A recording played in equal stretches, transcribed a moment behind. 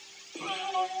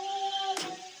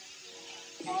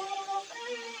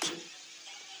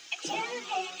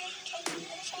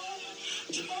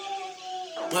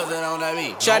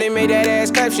Shawty made that ass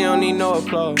clap, she don't need no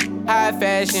applause. High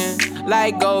fashion,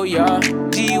 like Goya,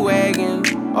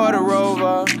 G-Wagon, or the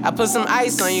Rover. I put some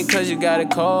ice on you cause you got a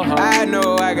cold heart. I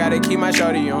know I gotta keep my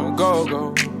shawty on go.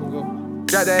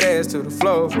 Drop that ass to the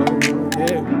floor,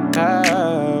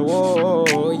 yeah.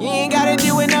 Whoa. You ain't gotta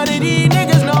deal with none of these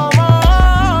niggas no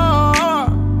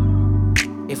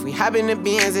more. If we hop in the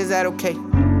Benz, is that okay?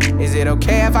 Is it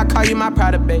okay if I call you my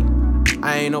pride, babe?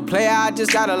 I ain't no player, I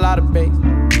just got a lot of bass.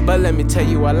 But let me tell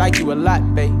you, I like you a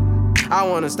lot, babe. I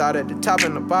wanna start at the top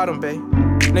and the bottom, babe.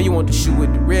 Now you want the shoe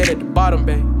with the red at the bottom,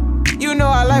 babe. You know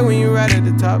I like when you right at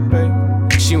the top, babe.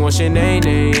 She wants your name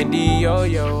and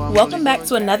D-O-Yo. Welcome back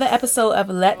to another episode of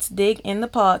Let's Dig in the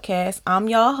Podcast. I'm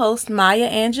y'all host, Maya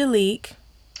Angelique.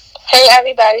 Hey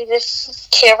everybody, this is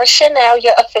Kara Chanel,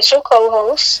 your official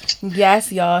co-host.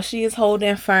 Yes, y'all, she is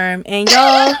holding firm. And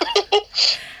y'all,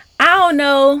 I don't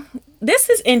know,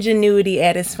 this is ingenuity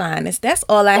at its finest. That's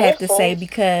all I have to say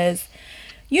because,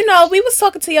 you know, we was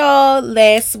talking to y'all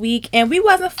last week and we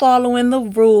wasn't following the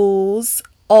rules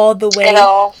all the way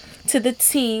to the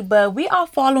T, but we are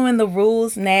following the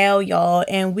rules now, y'all,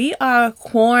 and we are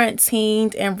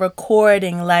quarantined and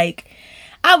recording. Like,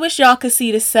 I wish y'all could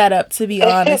see the setup, to be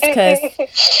honest, because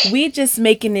we just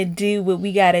making it do what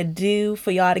we gotta do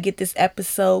for y'all to get this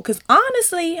episode. Because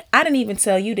honestly, I didn't even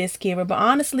tell you this, Kira, but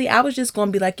honestly, I was just gonna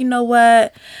be like, you know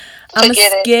what? I'm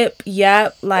gonna skip.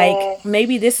 Yep. Like,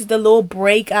 maybe this is the little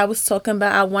break I was talking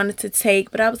about I wanted to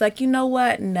take, but I was like, you know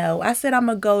what? No. I said I'm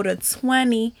gonna go to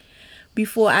 20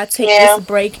 before I take this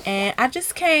break, and I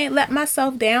just can't let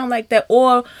myself down like that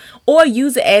or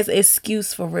use it as an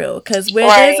excuse for real, because where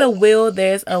there's a will,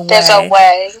 there's a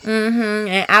way.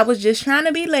 And I was just trying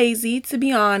to be lazy, to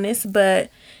be honest, but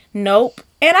nope.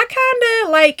 And I kind of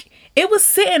like, it was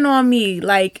sitting on me.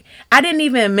 Like, I didn't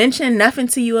even mention nothing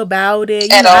to you about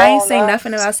it. You know, I ain't saying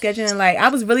nothing about scheduling. Like, I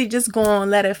was really just going to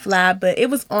let it fly, but it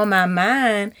was on my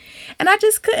mind, and I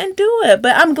just couldn't do it.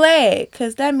 But I'm glad,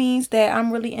 because that means that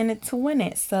I'm really in it to win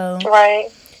it. So,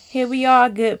 here we are,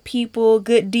 good people,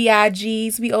 good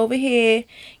DIGs. We over here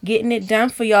getting it done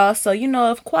for y'all. So, you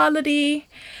know, if quality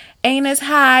ain't as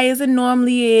high as it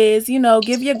normally is, you know,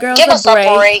 give your girls a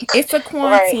break. It's a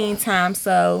quarantine time,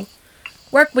 so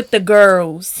work with the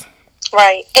girls.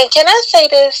 Right. And can I say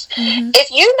this?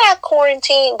 If you're not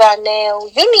quarantined by now,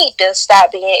 you need to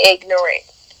stop being ignorant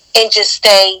and just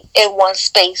stay in one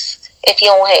space if you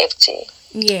don't have to.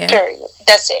 Yeah. Period.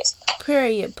 That's it.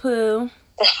 Period, poo.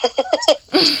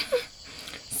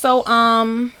 So,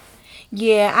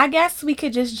 yeah, I guess we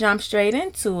could just jump straight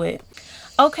into it.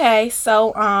 Okay,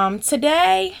 so,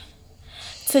 today,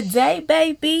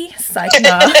 baby, psych,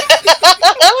 no.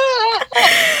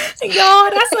 Y'all,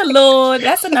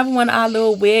 that's another one of our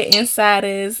little weird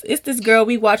insiders. It's this girl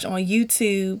we watch on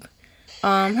YouTube.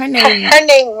 Her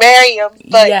name Miriam,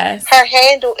 but her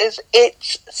handle is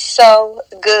It's So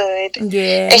Good.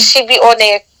 Yeah. And she be on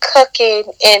there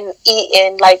cooking and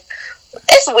eating, like,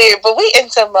 it's weird, but we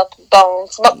into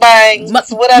mukbangs,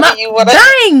 whatever you want to.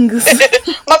 Mukbangs,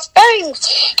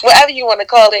 whatever you want to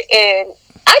call it. And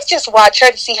I just watch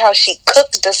her to see how she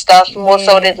cooked the stuff more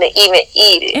so than to even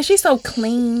eat it. And she's so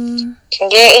clean.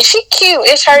 Yeah, and she cute.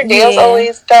 It's her nails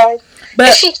always done. But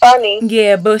and she funny.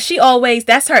 Yeah, but she always,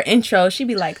 that's her intro. She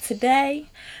be like, today,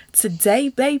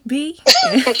 baby.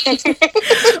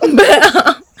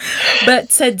 but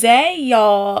today,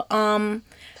 y'all,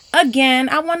 again,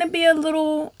 I want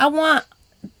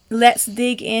Let's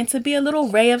Dig In to be a little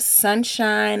ray of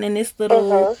sunshine in this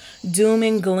little doom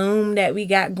and gloom that we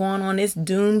got going on, this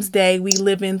doomsday we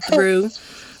living through.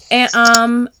 And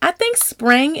I think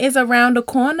spring is around the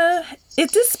corner. Is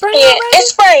this spring already?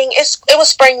 It's spring. It was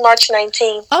spring, March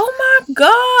 19th. Oh my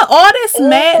God. All this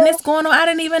madness going on. I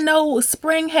didn't even know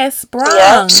spring has sprung.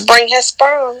 Yeah, spring has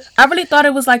sprung. I really thought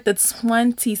it was like the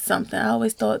 20-something. I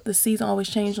always thought the season always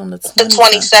changed on the 20th. The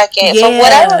 22nd. Yeah. So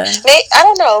whatever. I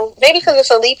don't know. Maybe because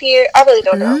it's a leap year. I really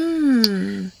don't know.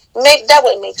 Maybe that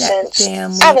wouldn't make sense.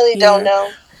 I really don't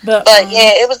know. But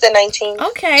yeah, it was the 19th.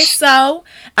 Okay, so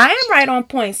I am right on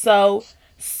point. So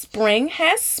spring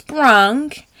has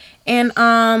sprung. And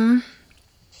I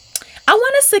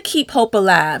want us to keep hope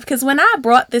alive, because when I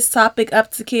brought this topic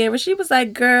up to Kara, she was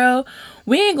like, girl,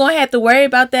 we ain't gonna have to worry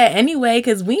about that anyway,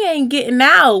 because we ain't getting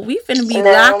out. We finna be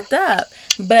locked up.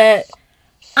 But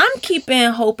I'm keeping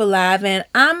hope alive, and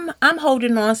I'm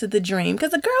holding on to the dream,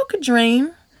 because a girl could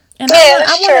dream, and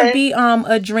I want to be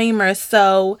a dreamer.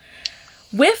 So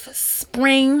with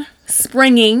springing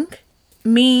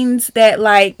means that,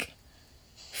 like,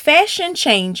 fashion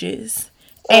changes.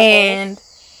 And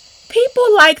people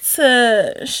like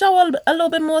to show a little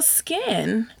bit more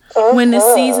skin when the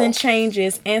season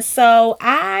changes. And so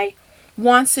I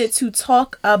wanted to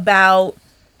talk about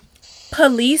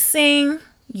policing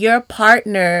your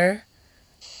partner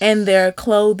and their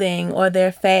clothing or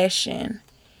their fashion.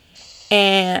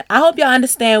 And I hope y'all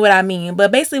understand what I mean.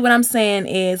 But basically what I'm saying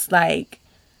is, like,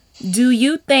 do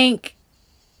you think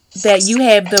that you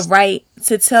have the right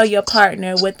to tell your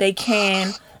partner what they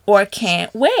can or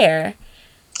can't wear?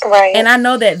 Right. And I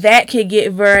know that could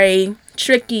get very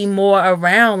tricky more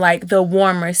around like the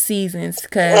warmer seasons,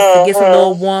 because it gets a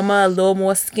little warmer, a little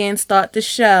more skin start to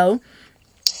show.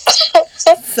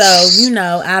 So,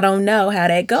 I don't know how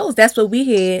that goes. That's what we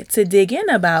here to dig in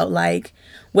about. Like,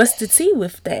 what's the tea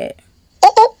with that?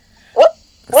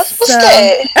 What's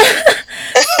that?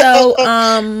 So,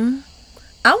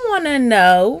 I want to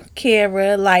know,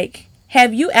 Kara, like,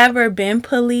 have you ever been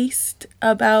policed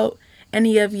about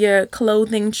any of your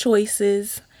clothing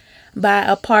choices by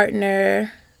a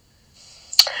partner?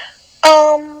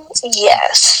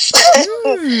 Yes.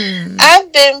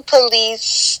 I've been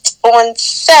policed on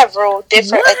several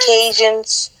different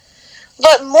occasions,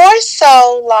 but more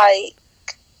so like,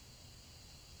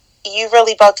 you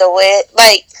really about to wear,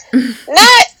 like,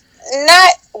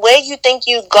 not where you think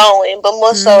you going, but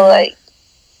more so like,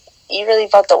 you really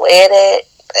about to wear that,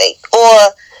 like,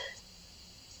 or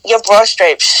your bra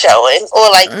strapes showing, or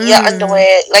like your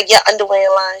underwear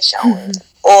line showing,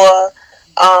 or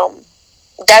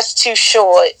that's too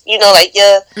short, like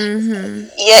your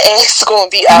ass gonna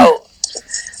be out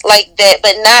like that,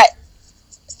 but not.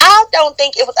 I don't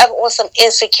think it was ever on some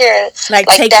insecure, like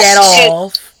take that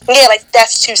off. Yeah, like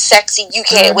that's too sexy. You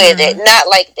can't wear that. Not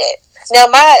like that. Now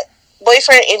my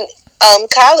boyfriend in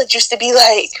college used to be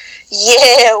like,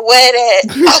 yeah, wear that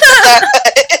outside.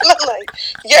 And I'm like,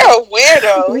 you're a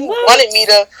weirdo. He wanted me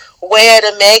to wear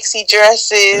the maxi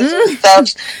dresses and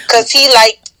stuff because he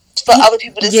liked for other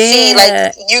people to see,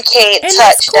 like, you can't and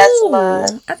touch. That's cool.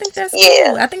 That's I think that's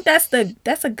cool. I think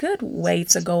that's a good way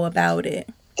to go about it.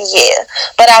 Yeah,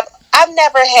 but I've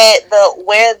never had the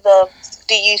wear the.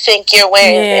 Do you think you're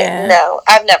wearing it? No,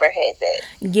 I've never had that.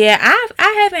 Yeah,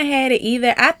 I haven't had it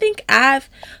either. I think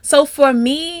so for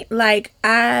me, like,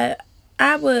 I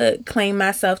would claim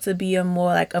myself to be a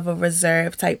more like of a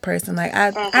reserved type person. Like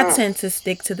I tend to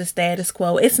stick to the status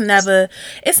quo. It's never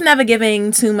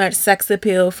giving too much sex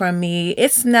appeal from me.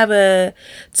 It's never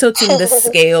tilting the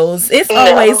scales. It's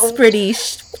always pretty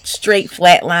straight,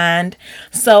 flatlined.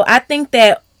 So I think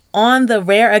that on the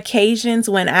rare occasions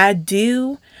when I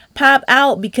do pop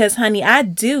out, because honey, I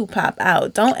do pop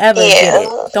out. Don't ever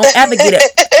get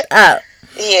it up.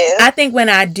 Yeah. I think when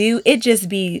I do, it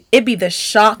be the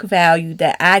shock value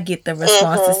that I get the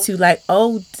responses to, like,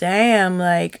 oh damn,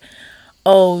 like,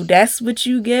 oh, that's what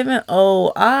you giving? Oh,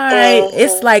 all right.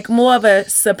 It's like more of a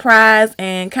surprise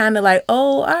and kind of like,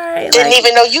 oh, all right. Didn't like,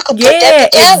 even know you could put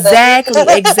that together.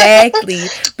 Exactly.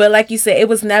 But like you said, it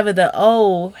was never the,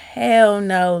 oh, hell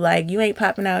no. Like, you ain't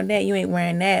popping out that. You ain't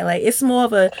wearing that. Like, it's more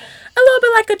of a little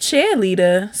bit like a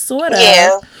cheerleader, sort of.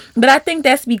 Yeah. But I think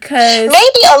that's because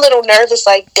maybe a little nervous,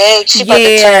 like, dang, she about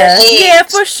to turn heads. Yeah,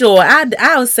 for sure.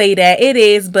 I'll say that it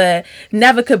is, but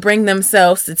never could bring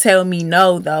themselves to tell me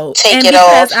no, though. Take it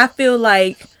off. Because I feel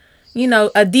like,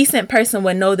 a decent person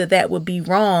would know that would be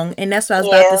wrong, and that's what I was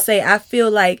about to say. I feel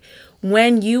like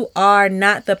when you are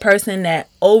not the person that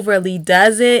overly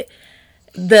does it,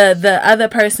 the other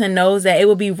person knows that it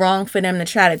would be wrong for them to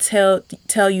try to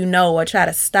tell you no or try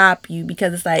to stop you,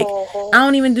 because it's like, I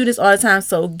don't even do this all the time,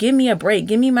 so give me a break,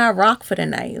 give me my rock for the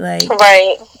night, like,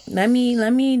 right, let me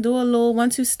do a little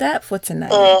 1-2 step for tonight.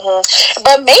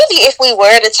 But maybe if we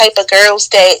were the type of girls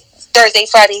that Thursday,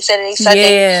 Friday, Saturday,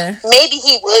 Sunday, maybe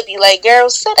he would be like, girl,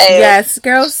 sit down. Yes,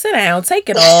 girl, sit down, take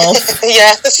it off.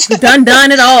 Yes, done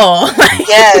it all.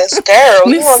 Yes, girl,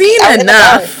 we've seen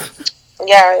enough.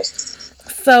 Yes.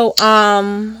 So,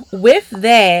 with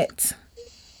that,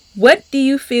 what do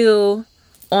you feel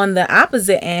on the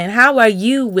opposite end? How are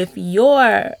you with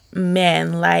your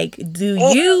men? Like, do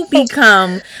you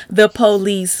become the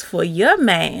police for your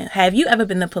man? Have you ever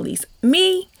been the police?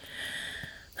 Me,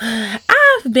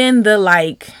 I've been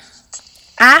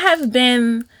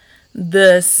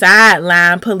the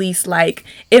sideline police. Like,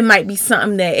 it might be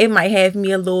something that it might have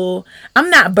me a little,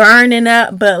 I'm not burning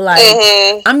up, but like,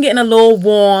 I'm getting a little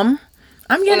warm.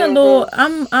 I'm getting a little,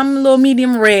 I'm a little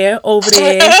medium rare over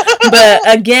there. But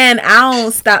again, I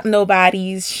don't stop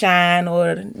nobody's shine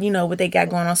or, what they got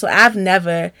going on. So I've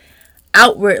never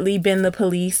outwardly been the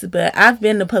police, but I've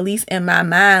been the police in my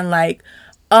mind, like,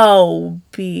 oh,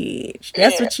 bitch,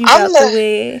 that's what you got to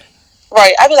wear.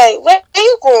 Right. I'd be like, where are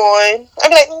you going? I'd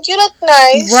be like, you look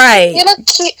nice. Right. You look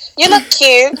cute. You look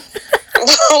cute.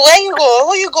 Where you going?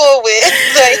 Who you going with?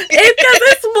 Like,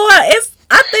 It's more. It's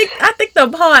I think the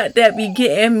part that be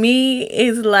getting me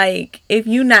is like if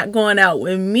you not going out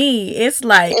with me, it's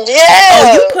like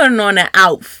oh you putting on an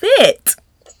outfit.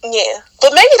 Yeah,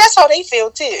 but maybe that's how they feel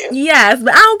too. Yes,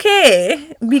 but I don't care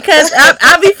because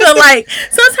I be feel like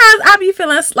sometimes I be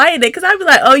feeling slighted because I be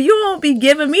like, oh, you won't be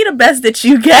giving me the best that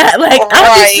you got. Like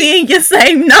I'll be seeing your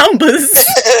same numbers.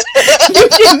 you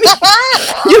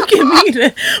give me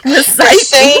the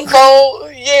same goal,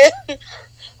 yeah.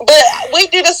 But we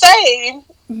do the same.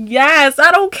 Yes,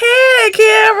 I don't care,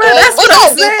 Kara. That's we what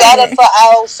I'm saying. We gotta do better for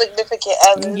our significant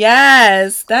others.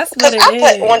 Yes, that's what it is. Because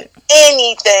I put on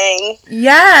anything.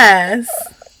 Yes.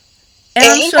 And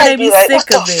I'm sure they be like,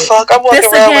 sick of it. Fuck? I'm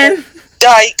walking around with a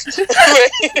dyke.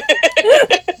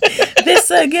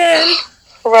 This again.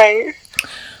 Right.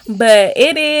 But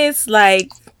it is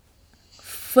like,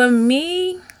 for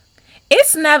me,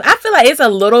 it's never, I feel like it's a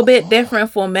little bit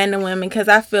different for men and women because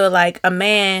I feel like a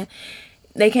man,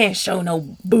 they can't show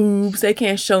no boobs, they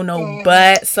can't show no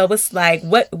butt, so it's like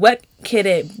what could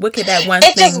that one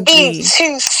thing be? It just be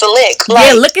too slick. Like,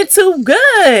 yeah, looking too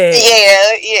good.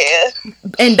 Yeah.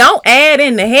 And don't add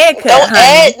in the haircut. Don't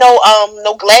honey. add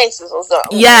no glasses or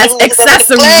something. Yes,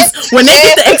 accessories. When they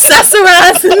get the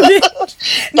accessorizing,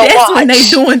 that's when they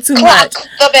doing too much.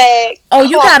 The bag. Oh,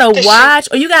 you got a watch,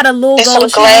 or you got a little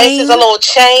gold some glasses, a little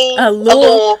chain, a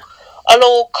little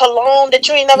cologne that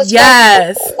you ain't never smelled.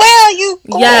 Yes. Where are you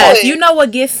going? Yes. You know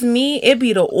what gets me? It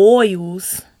be the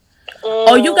oils.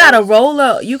 Oh, you got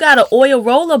a oil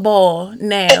roller ball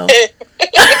now. A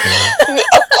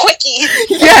quickie.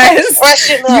 Yes.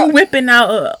 Freshen up. You whipping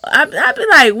out. I be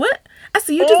like, what? I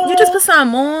said, you just put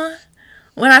something on.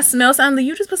 When I smell something,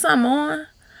 you just put something on.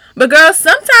 But girl,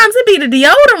 sometimes it be the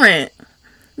deodorant.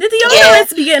 The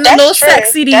deodorants be getting a little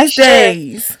sexy these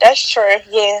days. That's true.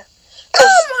 Yeah. Cause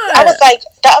I was like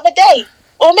the other day,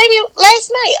 or maybe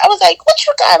last night, I was like, "What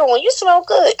you got on? You smell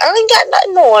good. I ain't got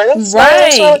nothing on."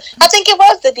 Right. I think it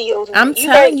was the deodorant. I'm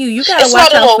telling you, you gotta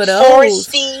watch out for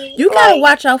those. You gotta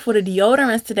watch out for the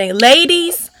deodorants today,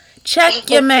 ladies. Check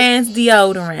your man's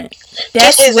deodorant.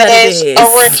 That's what it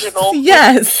is. Original.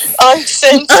 Yes.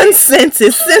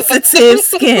 Unscented, sensitive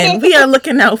skin. We are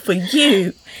looking out for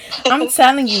you. I'm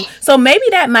telling you. So maybe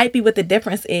that might be what the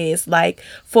difference is. Like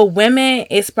for women,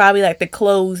 it's probably like the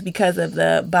clothes because of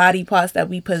the body parts that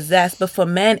we possess. But for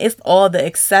men, it's all the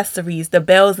accessories, the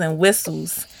bells and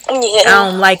whistles. Yeah. I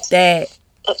don't like that.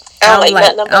 I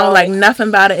don't like nothing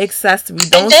about an accessory.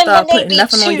 Don't start putting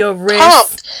nothing on your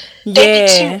wrist. They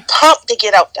be too pumped to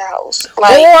get out the house.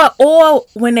 Like, or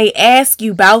when they ask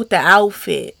you about the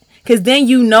outfit. Cause then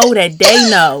you know that they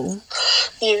know.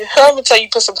 Yeah, I'm gonna tell you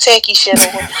put some tacky shit on.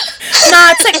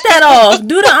 Nah, take that off.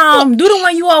 Do the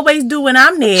one you always do when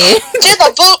I'm there. Just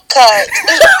a boot cut.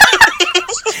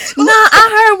 Nah,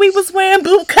 I heard we was wearing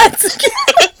boot cuts again.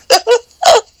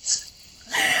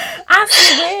 I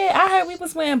swear, I heard we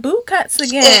was wearing boot cuts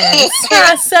again.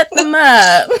 Trying to set them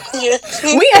up. Yeah.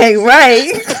 We ain't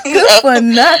right. Good for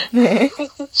nothing.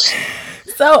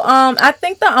 So, I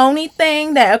think the only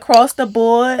thing that across the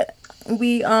board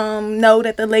we know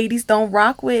that the ladies don't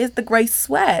rock with is the gray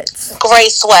sweats. Gray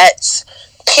sweats.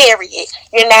 Period.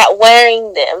 You're not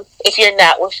wearing them if you're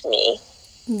not with me.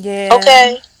 Yeah.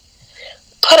 Okay.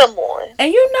 Put them on.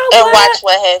 And you know and what? Watch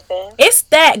what happens. It's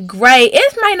that gray.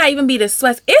 It might not even be the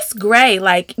sweats. It's gray.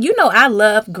 Like, you know, I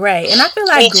love gray. And I feel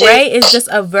like gray is just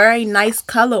a very nice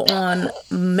color on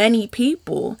many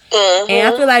people. Mm-hmm. And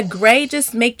I feel like gray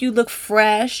just make you look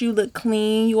fresh. You look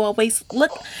clean. You always look...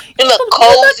 You look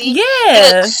cozy. Yeah.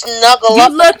 You look snuggle you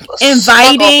up. You look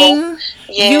inviting.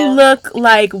 Yeah. You look,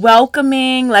 like,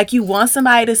 welcoming. Like you want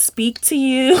somebody to speak to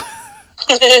you.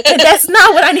 And that's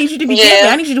not what I need you to be giving.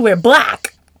 I need you to wear black.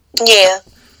 Yeah.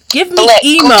 Give me black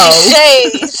emo.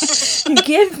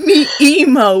 Give me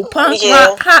emo. Punk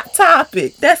rock hot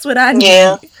topic. That's what I need.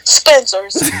 Yeah.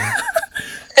 Spencer's.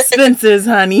 Spencer's,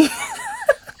 honey.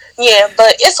 Yeah,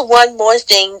 but it's one more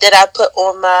thing that I put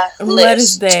on my list. What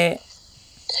is that?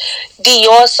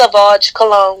 Dior Sauvage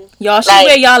cologne. Y'all, she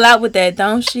wear y'all out with that,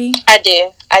 don't she? I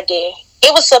did.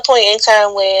 It was a point in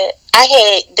time where I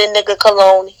had the nigga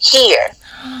cologne here.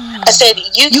 I said,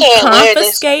 you can't wear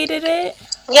this. You confiscated it?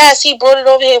 Yes, he brought it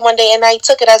over here one day and I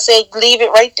took it. I said, leave it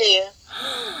right there.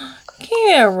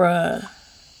 Kara.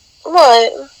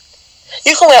 What?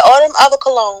 You can wear all them other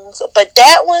colognes, but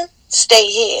that one, stay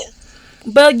here.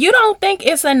 But you don't think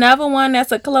it's another one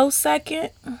that's a close second?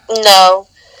 No.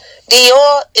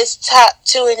 Dior is top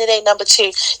 2 and it ain't number 2.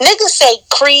 Niggas say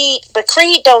Creed, but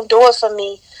Creed don't do it for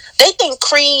me. They think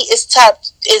Creed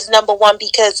is number 1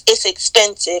 because it's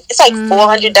expensive. It's like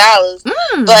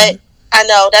 $400. But I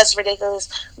know that's ridiculous,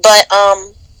 but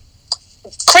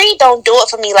Creed don't do it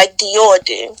for me like Dior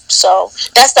do. So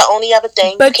that's the only other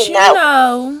thing. But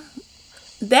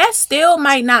that still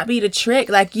might not be the trick.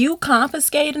 Like, you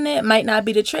confiscating it might not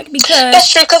be the trick, because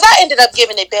that's true. Because I ended up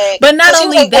giving it back. But not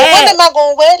only that, well, when am I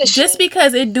going to wear this? Just shit?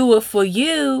 Because it do it for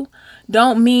you,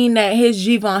 don't mean that his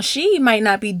Givenchy might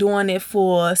not be doing it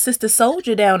for Sister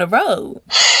Soldier down the road.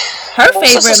 Her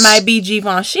favorite might be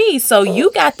Givenchy, so you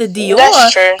got the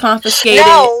Dior confiscated.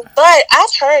 No, but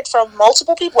I've heard from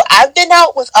multiple people. I've been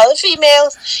out with other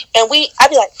females, and I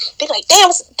be like, damn,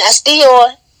 that's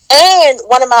Dior. And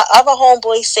one of my other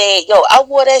homeboys said, yo, I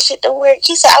wore that shit to work.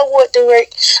 He said, I wore it to work.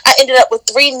 I ended up with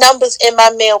 3 numbers in my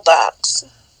mailbox.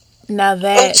 Now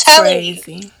that's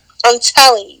crazy. I'm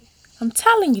telling you. I'm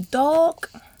telling you, dog.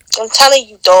 I'm telling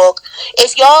you, dog.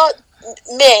 If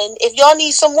y'all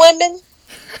need some women,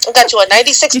 I got you a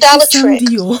 $96 trick.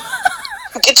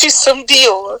 Get you some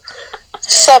Dior.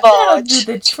 That'll do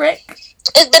the trick.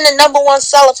 It's been the number 1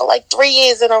 seller for like 3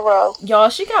 years in a row. Y'all,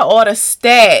 she got all the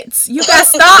stats. You got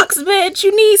stocks, bitch.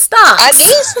 You need stocks. I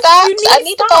need stocks. I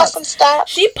need to buy some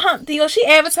stocks. She pumped Dior. She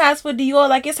advertised for Dior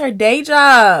like it's her day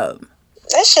job.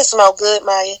 That shit smell good,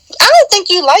 Maya. I don't think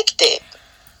you liked it.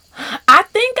 I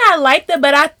think I liked it,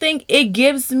 but I think it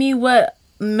gives me what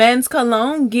men's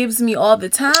cologne gives me all the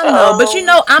time, though. But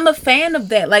I'm a fan of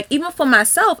that. Like, even for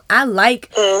myself, I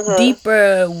like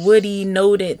deeper, woody,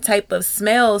 noted type of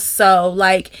smells. So,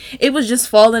 like, it was just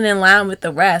falling in line with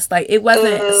the rest. Like, it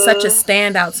wasn't such a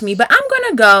standout to me. But I'm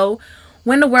gonna go,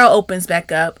 when the world opens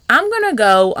back up, I'm gonna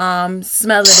go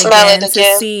smell it again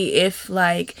to see if,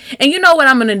 like, and you know what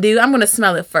I'm gonna do? I'm gonna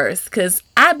smell it first, because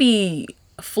I be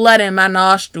flooding my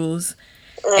nostrils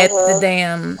at the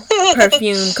damn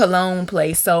perfume cologne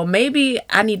place. So maybe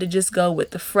I need to just go with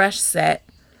the fresh set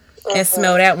and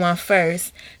smell that one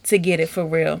first to get it for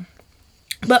real.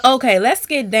 But okay, let's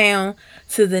get down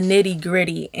to the nitty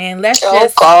gritty, and let's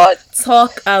just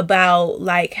talk about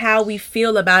like how we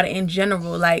feel about it in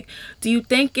general. Like, do you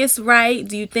think it's right?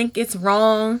 Do you think it's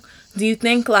wrong? Do you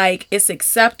think like it's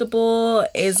acceptable?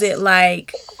 Is it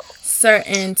like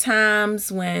certain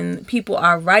times when people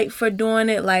are right for doing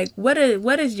it? Like, what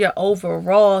is your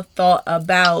overall thought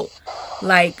about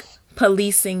like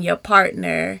policing your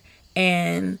partner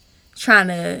and trying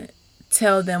to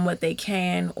tell them what they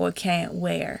can or can't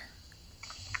wear?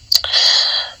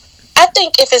 I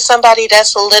think if it's somebody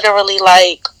that's literally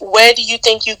like, where do you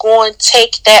think you're going to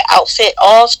take that outfit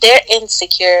off? They're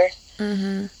insecure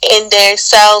in their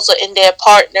selves or in their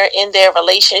partner, in their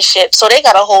relationship. So they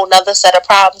got a whole nother set of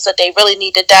problems that they really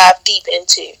need to dive deep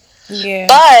into. Yeah.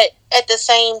 But at the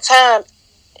same time,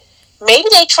 maybe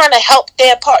they trying to help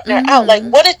their partner out. Like,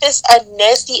 what if it's a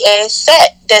nasty ass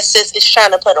set that sis is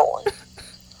trying to put on?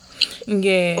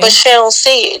 Yeah. But she don't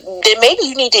see it. Then maybe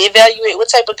you need to evaluate what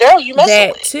type of girl you messing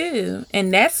with. That too.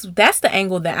 And that's the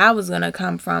angle that I was going to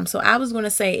come from. So I was going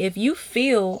to say, if you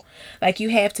feel like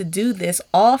you have to do this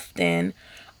often,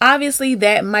 obviously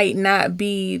that might not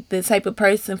be the type of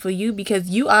person for you, because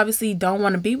you obviously don't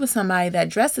want to be with somebody that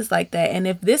dresses like that. And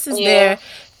if this is their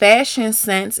fashion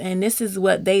sense and this is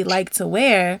what they like to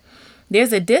wear,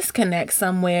 there's a disconnect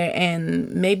somewhere,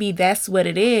 and maybe that's what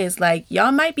it is. Like,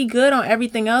 y'all might be good on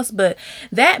everything else, but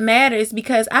that matters,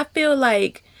 because I feel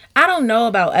like, I don't know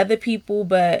about other people,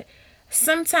 but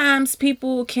sometimes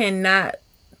people cannot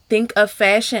think of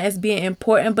fashion as being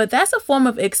important, but that's a form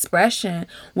of expression,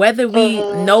 whether we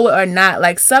know it or not.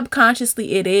 Like,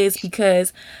 subconsciously it is,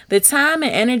 because the time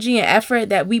and energy and effort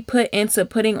that we put into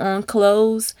putting on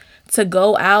clothes to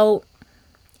go out,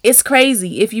 it's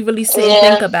crazy if you really sit and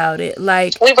think about it.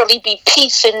 Like, we really be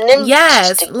piecing them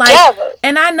together. Like,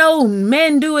 and I know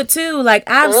men do it too. Like,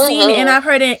 I've seen it and I've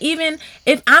heard it. Even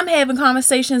if I'm having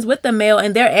conversations with the male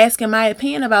and they're asking my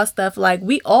opinion about stuff, like,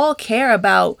 we all care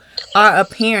about our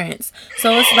appearance.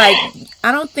 So it's like,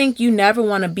 I don't think you never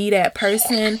want to be that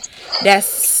person that's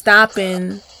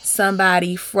stopping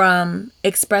somebody from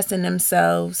expressing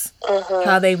themselves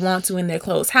how they want to in their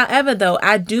clothes. However, though,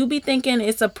 I do be thinking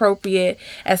it's appropriate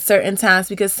at certain times,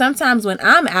 because sometimes when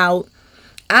I'm out,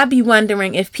 I be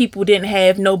wondering if people didn't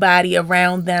have nobody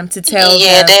around them to tell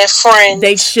them their friends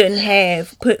they shouldn't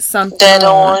have put something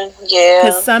on.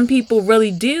 Because some people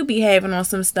really do be having on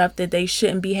some stuff that they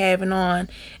shouldn't be having on,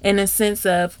 in a sense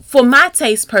of, for my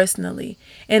taste personally.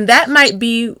 And that might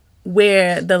be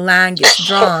where the line gets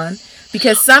drawn.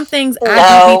 Because some things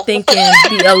I do be thinking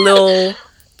be a little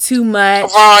too much.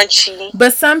 Raunchy.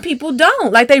 But some people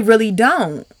don't. Like, they really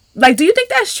don't. Like, do you think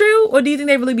that's true? Or do you think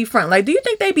they really be front? Like, do you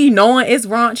think they be knowing it's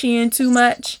raunchy and too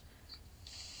much?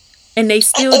 And they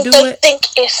still do it? They think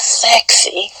it's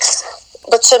sexy.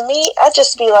 But to me, I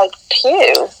just be like,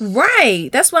 pew. Right.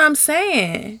 That's what I'm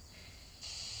saying.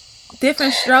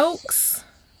 Different strokes.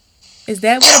 Is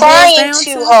that what it boils down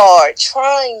to?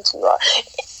 Trying too hard.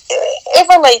 It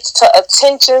relates to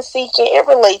attention seeking. It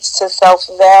relates to self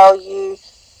value.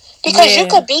 Because you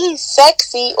could be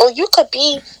sexy, or you could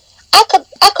be. I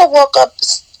could walk up,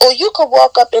 or you could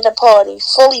walk up in a party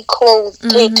fully clothed,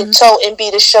 head to toe, and be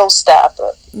the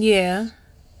showstopper. Yeah,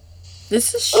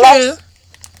 this is true.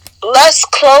 Less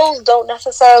clothes don't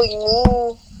necessarily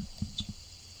mean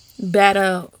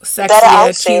better,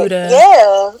 sexier, cuter.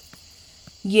 Yeah.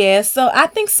 Yeah, so I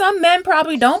think some men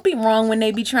probably don't be wrong when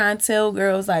they be trying to tell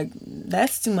girls like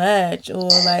that's too much or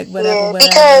like whatever.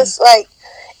 Because like,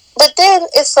 but then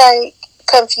it's like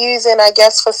confusing, I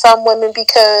guess, for some women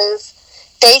because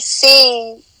they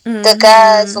see the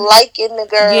guys liking the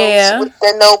girls with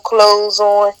the no clothes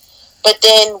on, but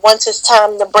then once it's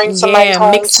time to bring somebody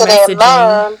home to their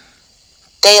mom,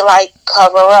 they like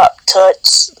cover up,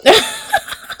 touch.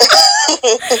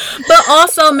 But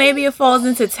also maybe it falls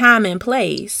into time and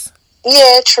place.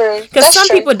 Yeah, true. Because some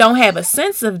people don't have a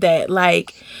sense of that.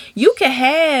 Like, you can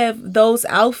have those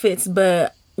outfits,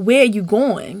 but where are you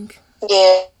going?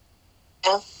 Yeah,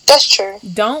 that's true.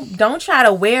 Don't try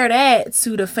to wear that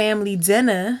to the family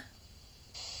dinner.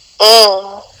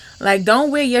 Like, don't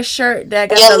wear your shirt that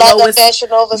got the lowest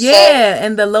fashion oversight. Yeah,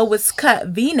 and the lowest cut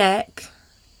V-neck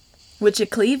with your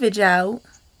cleavage out.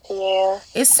 Yeah,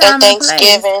 it's time and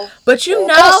place. But you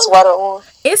know,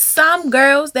 it's some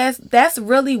girls that's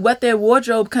really what their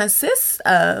wardrobe consists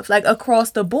of, like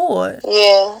across the board.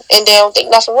 Yeah, and they don't think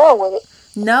nothing wrong with it.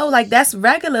 No, like that's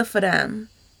regular for them.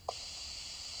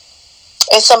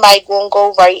 And somebody gonna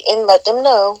go right and let them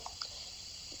know.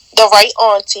 The right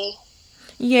auntie.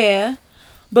 Yeah,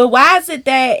 but why is it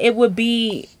that it would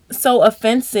be so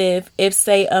offensive if,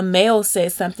 say, a male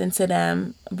said something to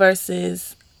them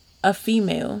versus a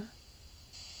female?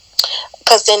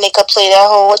 Because then they could play that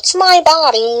whole "it's my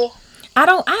body."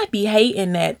 I'd be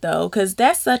hating that though, because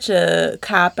that's such a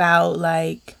cop out.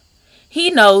 Like, he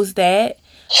knows that.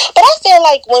 But I feel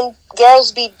like when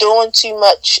girls be doing too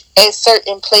much at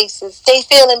certain places, they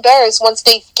feel embarrassed once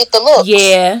they get the looks.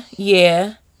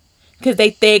 Yeah. Because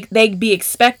they be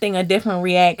expecting a different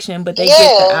reaction, but they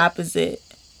get the opposite.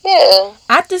 Yeah.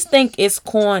 I just think it's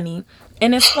corny.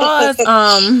 And as far as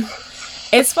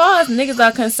niggas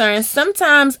are concerned,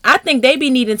 sometimes I think they be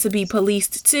needing to be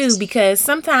policed too, because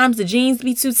sometimes the jeans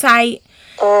be too tight.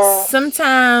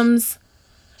 Sometimes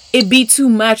it be too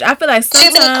much. I feel like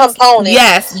sometimes too many components.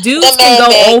 Yes, dudes can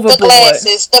go overboard. The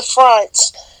glasses, the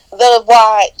front, the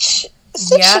watch.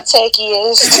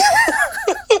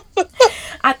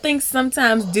 I think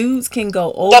sometimes dudes can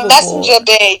go overboard. The messenger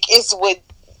bag is what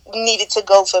needed to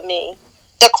go for me.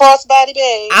 The crossbody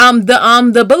bag.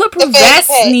 The bulletproof vest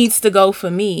needs to go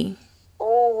for me.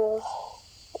 Ooh.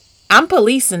 I'm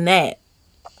policing that.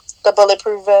 The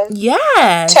bulletproof vest?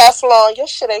 Yes. Teflon. Your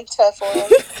shit ain't Teflon.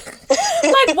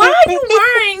 Like, why are you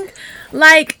wearing,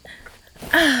 like,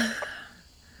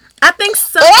 I think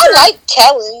sometimes... But I like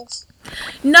Kellings.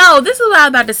 No, this is what I was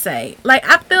about to say. Like,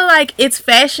 I feel like it's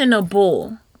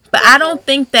fashionable, but I don't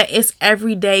think that it's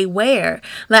everyday wear.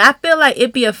 Like, I feel like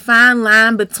it'd be a fine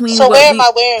line between. So where am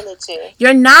I wearing it to?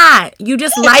 You're not. You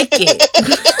just like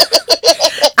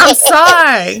it. I'm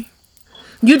sorry.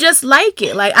 You just like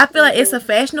it. Like, I feel like it's a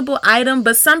fashionable item,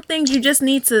 but some things you just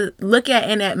need to look at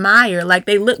and admire. Like,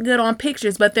 they look good on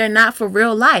pictures, but they're not for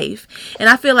real life. And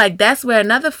I feel like that's where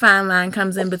another fine line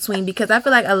comes in between, because I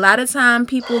feel like a lot of time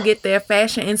people get their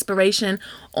fashion inspiration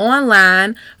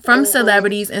online from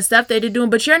celebrities and stuff that they're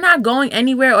doing, but you're not going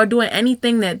anywhere or doing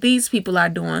anything that these people are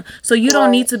doing. So you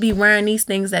don't need to be wearing these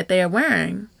things that they're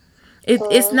wearing.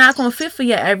 It's not going to fit for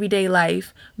your everyday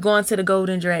life going to the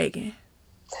Golden Dragon.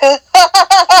 Why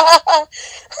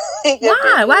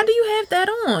do you have that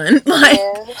on? Like,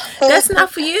 that's not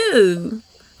for you.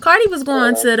 Cardi was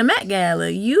going to the Met Gala.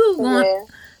 You going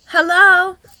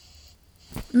hello?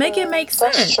 Make it make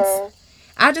sense.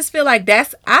 I just feel like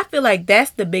that's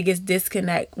the biggest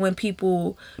disconnect, when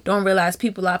people don't realize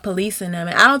people are policing them.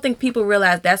 And I don't think people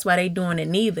realize that's why they doing it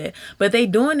neither. But they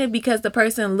doing it because the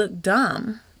person looked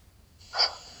dumb.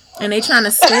 And they trying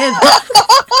to spin.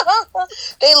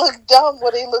 They look dumb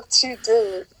or they look too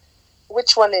good.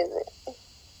 Which one is it?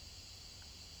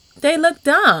 They look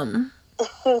dumb.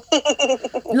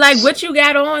 Like, what you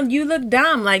got on, you look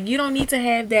dumb. Like, you don't need to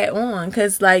have that on,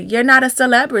 because, like, you're not a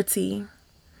celebrity.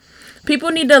 People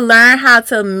need to learn how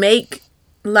to make,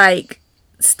 like,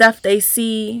 stuff they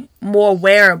see more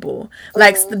wearable.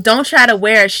 Like, don't try to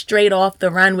wear it straight off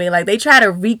the runway. Like, they try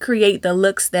to recreate the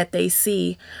looks that they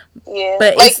see. Yeah,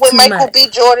 but like it's when too Michael much. B.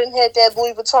 Jordan had that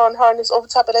Louis Vuitton harness over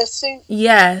top of that suit.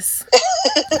 Yes.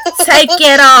 Take it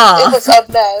It off. was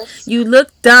a mess. You look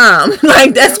dumb.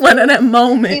 Like, that's one of them He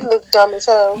moments. looked dumb as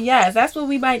hell. Yes, that's what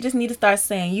we might just need to start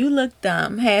saying. You look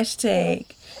dumb. Hashtag.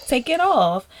 Take it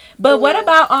off. But what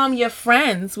about your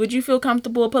friends? Would you feel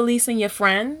comfortable policing your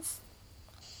friends?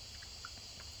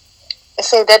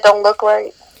 Say that don't look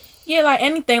right. Yeah, like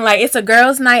anything. Like, it's a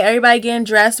girls' night. Everybody getting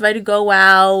dressed, ready to go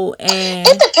out. And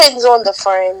It depends on the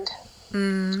friend,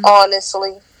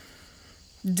 honestly.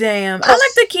 damn. I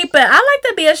like to keep it. I like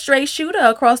to be a straight shooter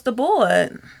across the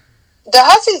board. The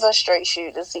hussies are straight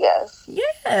shooters, yes.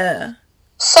 Yeah.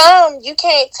 Some, you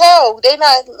can't tell. They're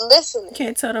not listening.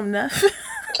 Can't tell them nothing.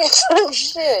 Can't tell them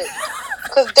shit.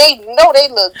 Because they know they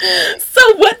look good.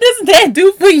 So what does that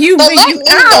do for you But when let you me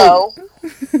out? know.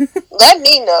 Let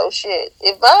me know, shit.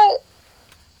 If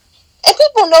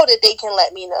people know that they can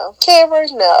let me know. Kara,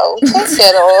 no. Take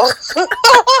that off.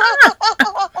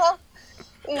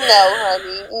 No,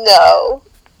 honey. No.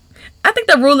 I think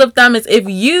the rule of thumb is if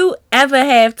you ever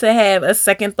have to have a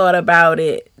second thought about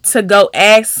it to go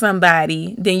ask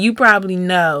somebody, then you probably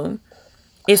know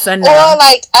it's a no. Or,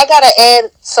 like, I gotta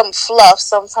add some fluff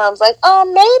sometimes. Like,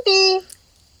 maybe.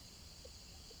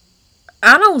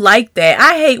 I don't like that.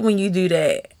 I hate when you do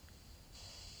that.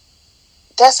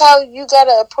 That's how you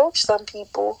gotta approach some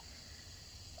people.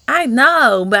 I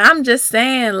know, but I'm just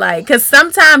saying, like, because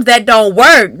sometimes that don't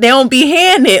work. They don't be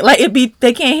hearing it. Like,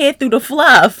 they can't hear through the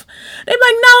fluff. They're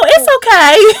like, no, it's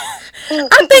okay.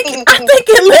 I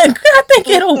think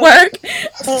it'll work.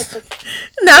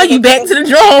 Now you back to the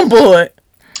drawing board.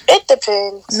 It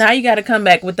depends. Now you got to come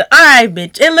back with the, all right,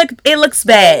 bitch. It looks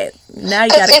bad. Now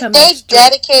you got to come back. If they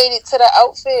dedicated to the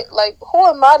outfit, like, who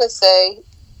am I to say?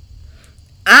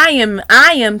 I am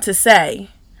to say.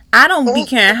 I don't be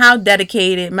caring how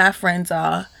dedicated my friends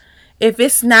are. If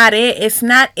it's not it, it's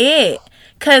not it.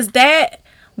 Cause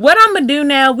what I'm gonna do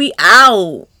now, we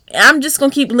out. I'm just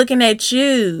gonna keep looking at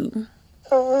you.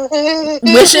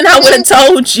 Wishing I would have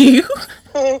told you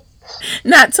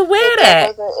not to wear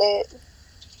that.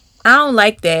 I don't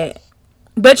like that.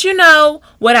 But you know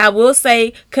what I will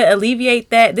say could alleviate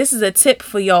that? This is a tip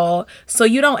for y'all. So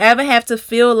you don't ever have to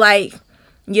feel like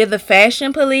you're the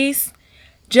fashion police.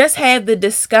 Just have the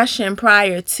discussion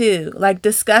prior to. Like,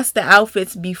 discuss the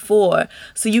outfits before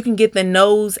so you can get the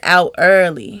nose out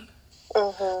early.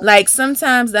 Like,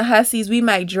 sometimes the hussies, we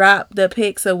might drop the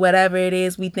pics or whatever it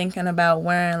is we thinking about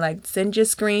wearing. Like, send your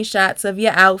screenshots of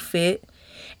your outfit.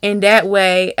 And that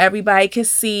way, everybody can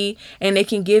see and they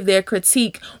can give their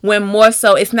critique when more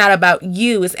so it's not about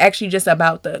you. It's actually just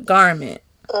about the garment.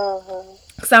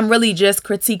 Because I'm really just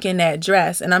critiquing that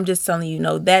dress. And I'm just telling you,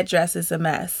 no, that dress is a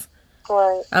mess.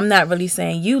 Right. I'm not really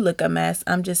saying you look a mess.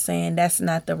 I'm just saying that's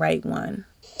not the right one.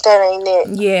 That ain't it.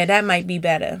 Yeah, that might be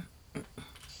better.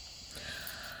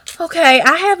 Okay,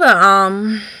 I have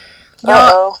a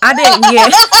Uh-oh. I didn't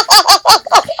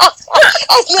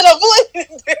I should avoid it.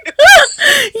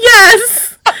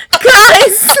 Yes.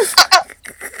 Guys.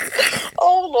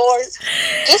 Oh Lord.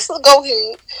 Just go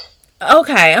ahead.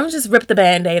 Okay, I'm just rip the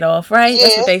band-aid off, right?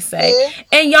 That's what they say. Yeah.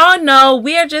 And y'all know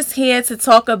we are just here to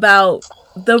talk about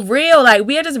the real, like,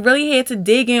 we are just really here to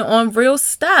dig in on real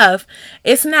stuff.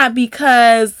 It's not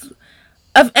because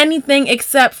of anything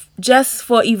except just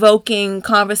for evoking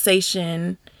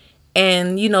conversation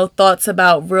and, you know, thoughts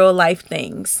about real life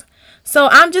things. So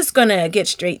I'm just gonna get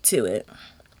straight to it.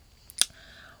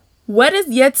 What is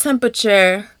your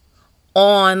temperature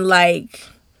on, like,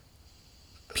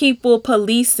 people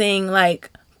policing, like,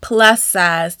 plus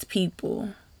sized people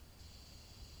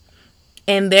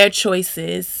and their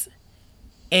choices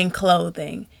in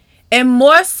clothing? And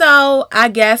more so, I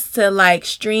guess, to, like,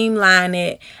 streamline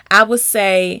it, I would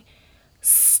say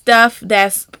stuff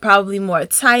that's probably more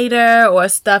tighter or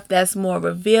stuff that's more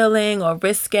revealing or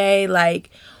risque. Like,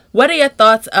 what are your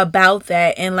thoughts about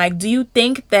that? And, like, do you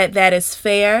think that that is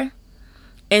fair?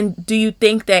 And do you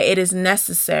think that it is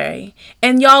necessary?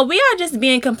 And y'all, we are just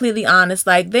being completely honest.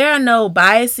 Like, there are no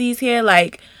biases here.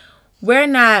 Like, we're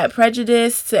not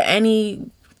prejudiced to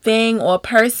anything or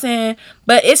person,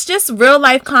 but it's just real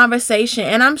life conversation.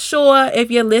 And I'm sure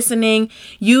if you're listening,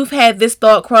 you've had this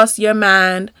thought cross your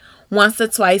mind once or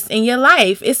twice in your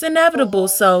life. It's inevitable.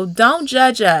 So don't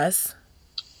judge us.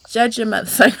 Judge your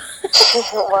mother.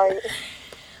 Right.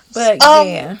 But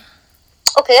yeah.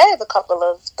 Okay, I have a couple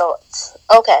of thoughts.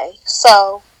 Okay,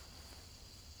 so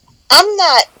I'm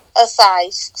not a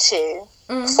size 2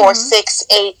 for 6,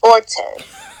 8, or 10.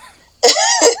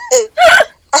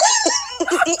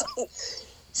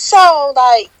 So,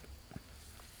 like,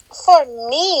 for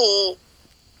me,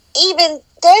 even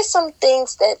there's some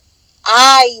things that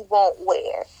I won't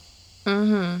wear.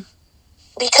 Mm-hmm.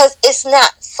 Because it's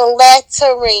not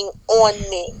flattering on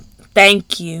me.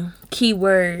 Thank you.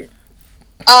 Keyword.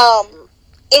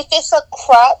 If it's a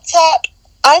crop top,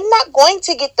 I'm not going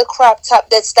to get the crop top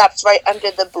that stops right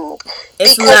under the boob.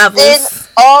 It's because levels. then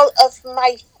all of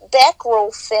my back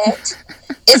row fat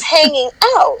is hanging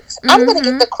out. Mm-hmm. I'm going to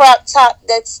get the crop top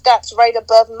that stops right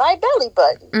above my belly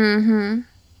button.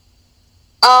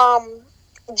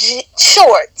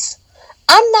 Shorts.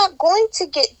 I'm not going to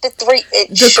get the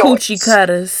 3-inch shorts. The coochie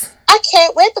cutters. I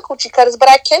can't wear the coochie cutters, but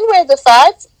I can wear the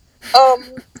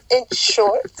 5-inch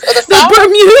shorts. Or the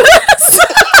Bermudas.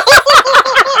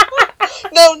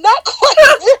 No, not quite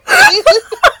Bermudas.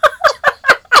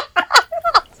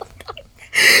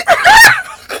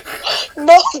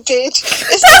 No, bitch.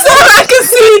 That's all I can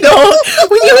see, though.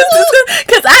 When you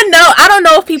because I don't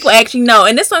know if people actually know,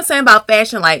 and this is what I'm saying about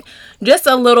fashion, like. Just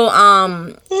a little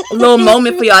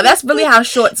moment for y'all. That's really how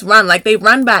shorts run. Like, they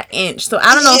run by inch. So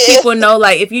I don't know if people know,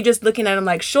 like, if you're just looking at them,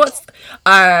 like, shorts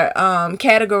are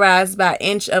categorized by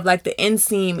inch of, like, the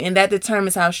inseam, and that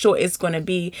determines how short it's going to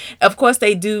be. Of course,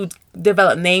 they do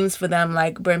develop names for them,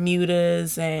 like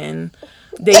Bermudas and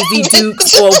Daisy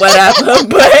Dukes or whatever,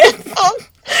 but...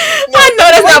 I know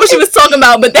that's not what she was talking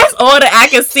about, but that's all that I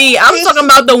can see. I'm talking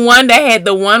about the one that had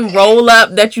the one roll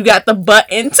up that you got the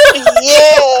butt into.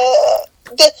 Yeah.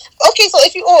 Okay, so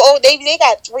if you they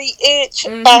got 3-inch,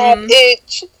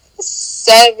 5-inch,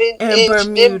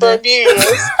 7-inch in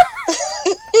Bermudas.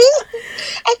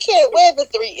 I can't wear the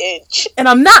 3-inch, and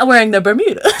I'm not wearing the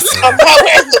Bermudas. I'm not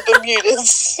wearing the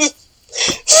Bermudas.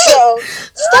 So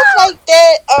stuff like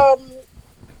that.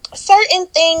 Certain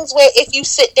things where if you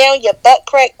sit down, your butt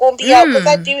crack gonna be out, because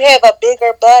I do have a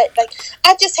bigger butt. Like,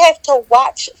 I just have to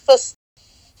watch for.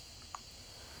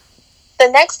 The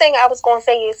next thing I was gonna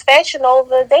say is Fashion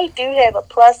Nova. They do have a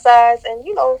plus size, and I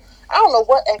don't know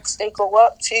what X they go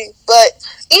up to, but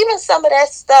even some of that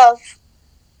stuff,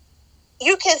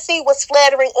 you can see what's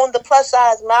flattering on the plus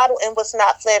size model and what's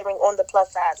not flattering on the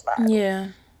plus size model.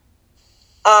 Yeah.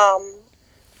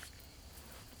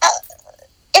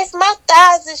 If my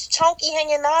thighs is chunky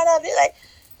hanging out of it, like,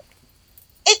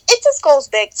 it just goes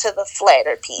back to the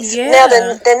flatter piece. Yeah. Now,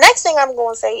 the next thing I'm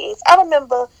going to say is, I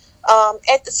remember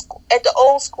at the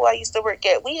old school I used to work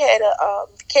at, we had a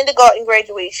kindergarten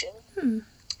graduation.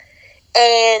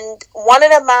 And one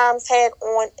of the moms had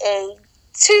on a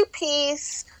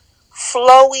 2-piece,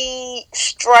 flowy,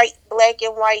 striped black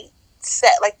and white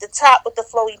set, like the top with the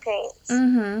flowy pants.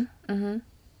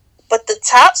 But the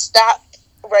top stopped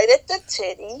right at the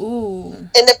titty. Ooh.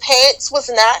 And the pants was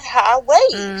not high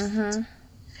waist.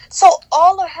 So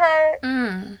all of her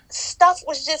stuff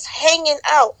was just hanging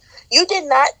out. You did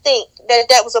not think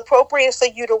that was appropriate for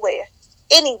you to wear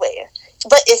anywhere,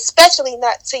 but especially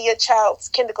not to your child's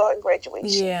kindergarten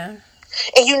graduation. Yeah.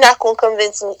 And you're not going to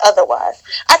convince me otherwise.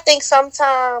 I think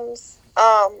sometimes,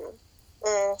 I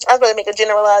was going to make a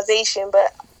generalization,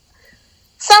 but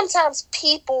sometimes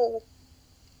people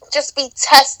just be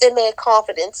testing their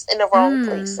confidence in the wrong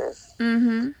places.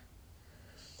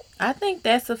 I think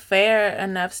that's a fair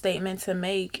enough statement to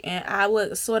make, and I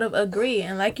would sort of agree.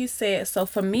 And like you said, so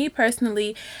for me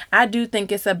personally, I do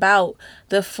think it's about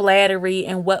the flattery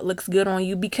and what looks good on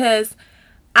you, because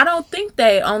I don't think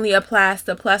that only applies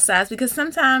to plus size, because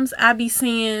sometimes I be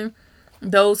seeing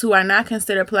those who are not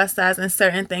considered plus size in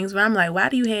certain things where I'm like, why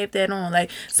do you have that on? Like,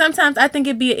 sometimes I think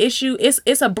it'd be an issue.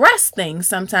 It's a breast thing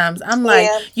sometimes. I'm like,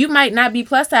 you might not be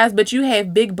plus size, but you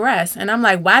have big breasts. And I'm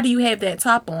like, why do you have that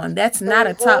top on? That's not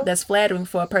a top that's flattering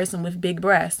for a person with big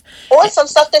breasts. Or some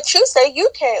stuff that you say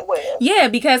you can't wear. Yeah,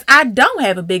 because I don't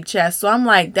have a big chest. So I'm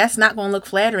like, that's not going to look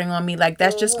flattering on me. Like,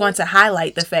 that's just going to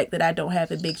highlight the fact that I don't have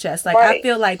a big chest. Like, I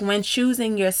feel like when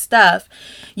choosing your stuff,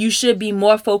 you should be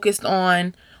more focused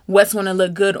on what's going to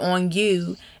look good on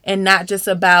you and not just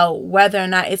about whether or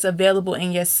not it's available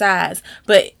in your size.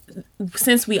 But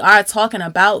since we are talking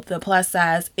about the plus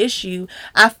size issue,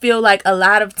 I feel like a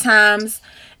lot of times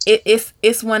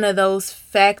it's one of those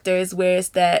factors where it's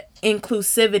that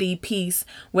inclusivity piece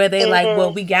where they like,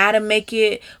 well, we gotta make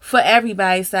it for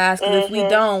everybody's size, because if we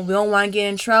don't want to get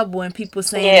in trouble and people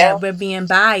saying that we're being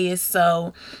biased.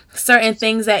 So certain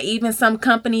things that even some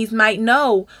companies might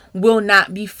know will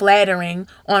not be flattering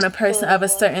on a person of a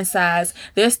certain size,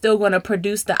 they're still going to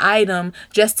produce the item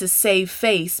just to save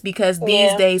face, because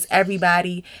these days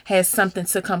everybody has something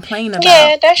to complain about.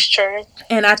 Yeah, that's true.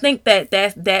 And I think that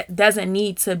doesn't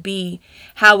need to be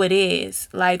how it is.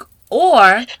 Like,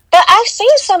 or... But I've seen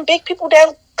some big people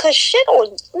that could shit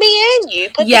on me and you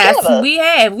put yes, together. we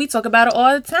have. We talk about it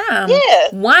all the time. Yeah.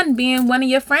 One being one of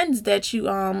your friends that you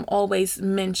always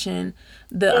mention.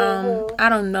 The I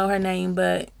don't know her name,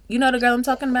 but you know the girl I'm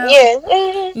talking about? Yeah.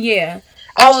 Mm-hmm. Yeah.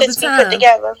 All Outfits the be time. put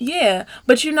together. Yeah.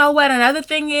 But you know what? Another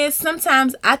thing is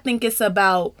sometimes I think it's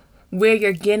about where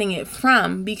you're getting it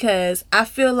from, because I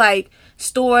feel like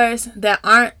stores that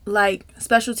aren't like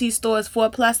specialty stores for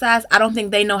plus size, I don't think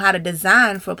they know how to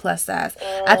design for plus size.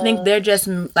 I think they're just,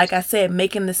 like I said,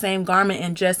 making the same garment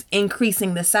and just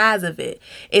increasing the size of it.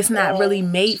 It's not really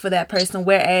made for that person.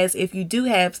 Whereas if you do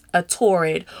have a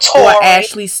Torrid or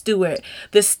Ashley Stewart,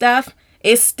 the stuff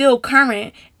is still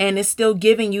current and it's still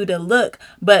giving you the look,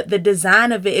 but the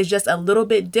design of it is just a little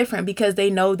bit different because they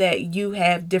know that you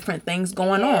have different things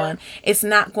going on. It's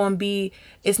not going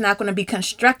to be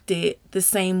constructed the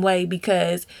same way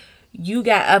because you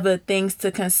got other things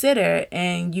to consider,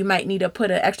 and you might need to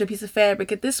put an extra piece of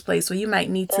fabric at this place, or you might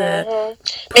need to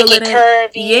make it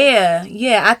curvy.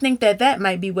 Yeah, I think that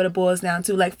might be what it boils down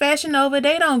to. Like Fashion Nova,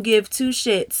 they don't give two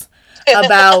shits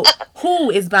about who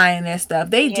is buying their stuff.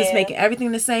 They just making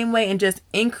everything the same way and just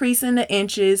increasing the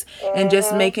inches and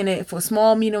just making it for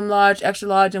small, medium, large, extra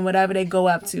large, and whatever they go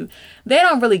up to. They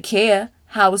don't really care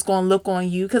how it's going to look on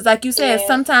you, because like you said,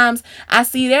 sometimes I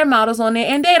see their models on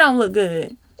there and they don't look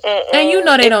good. And you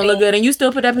know they don't look good, and you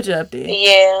still put that picture up there.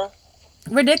 Yeah.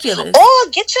 Ridiculous.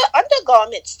 Or get your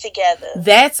undergarments together.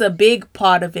 That's a big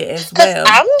part of it as well.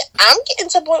 I'm getting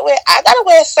to the point where I gotta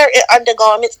wear certain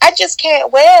undergarments. I just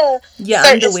can't wear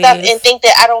certain stuff and think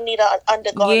that I don't need an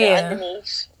undergarment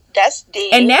underneath. That's dead.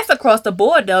 And that's across the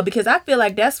board though, because I feel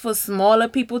like that's for smaller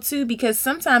people too, because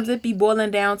sometimes it be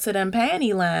boiling down to them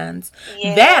panty lines.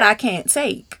 That I can't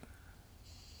take.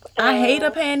 I hate a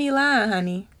panty line,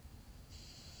 honey.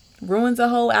 Ruins a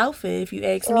whole outfit if you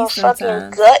ask me sometimes. Fucking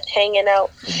gut hanging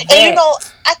out. And you know,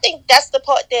 I think that's the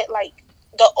part that like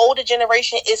the older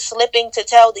generation is slipping to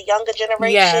tell the younger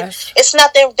generation. Yes. It's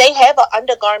not that they have an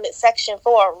undergarment section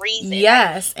for a reason.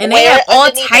 Yes. And they have all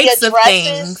types of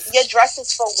things. Your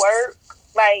dresses for work,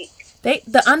 like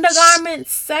the undergarment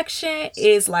section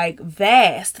is like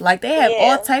vast. Like they have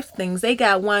all types of things. They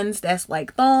got ones that's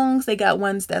like thongs. They got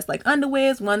ones that's like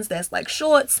underwears. Ones that's like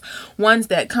shorts. Ones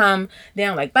that come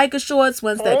down like biker shorts.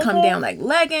 Ones that come down like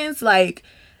leggings. Like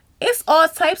it's all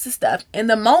types of stuff. And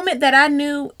the moment that I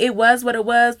knew it was what it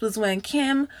was when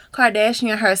Kim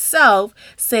Kardashian herself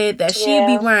said that she'd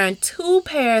be wearing 2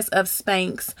 pairs of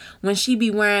Spanx when she be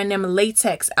wearing them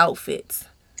latex outfits.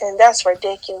 And that's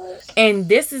ridiculous. And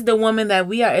this is the woman that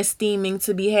we are esteeming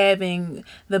to be having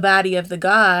the body of the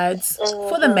gods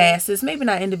for the masses. Maybe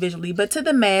not individually, but to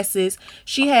the masses.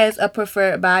 She has a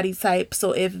preferred body type.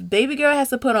 So if baby girl has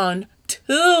to put on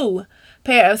 2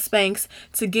 pair of Spanx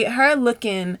to get her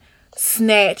looking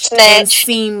snatched and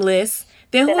seamless,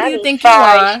 then who do you think you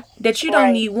are that you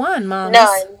don't need one, mama?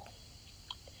 None.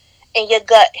 And your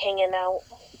gut hanging out.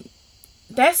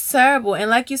 That's terrible. And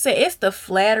like you said, it's the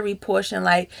flattery portion.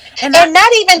 Like, and not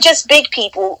even just big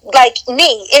people. Like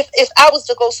me, if I was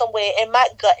to go somewhere and my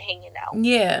gut hanging out.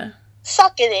 Yeah.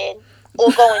 Suck it in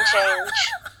or go and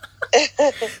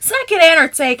change. Suck it in or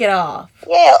take it off.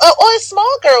 Yeah. Or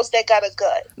small girls that got a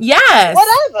gut. Yes.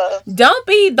 Whatever. Don't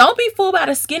be fooled by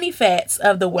the skinny fats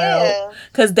of the world.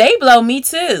 Because they blow me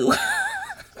too.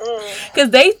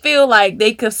 Because they feel like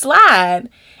they could slide.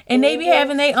 And they be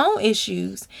having their own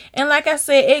issues. And like I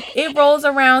said, it rolls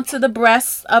around to the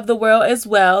breasts of the world as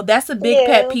well. That's a big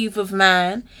pet peeve of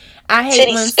mine. I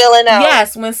hate when spilling out.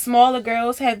 Yes, when smaller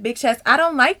girls have big chests. I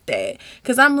don't like that.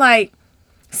 Because I'm like,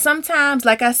 sometimes,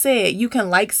 like I said, you can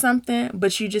like something,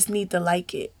 but you just need to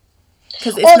like it.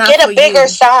 Cause it's not get a bigger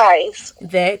size.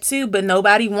 That too, but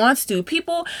nobody wants to.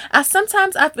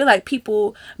 Sometimes I feel like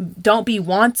people don't be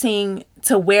wanting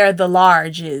to wear the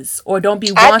larges, or don't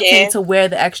be wanting to wear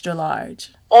the extra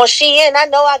large. On Shein, I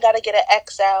know I gotta get an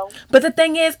XL. But the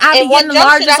thing is, I be getting the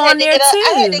larges on there too.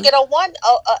 I had to get a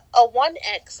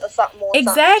 1X or something.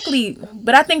 Exactly,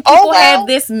 but I think people have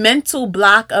this mental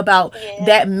block about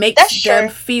that makes them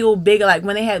feel bigger. Like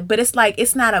when they have, but it's like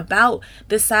it's not about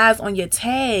the size on your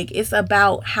tag. It's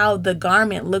about how the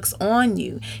garment looks on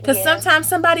you. Because sometimes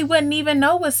somebody wouldn't even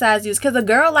know what size you is. Because a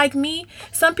girl like me,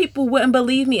 some people wouldn't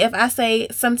believe me if I say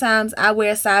sometimes I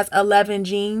wear size 11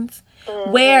 jeans.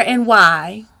 Where and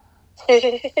why?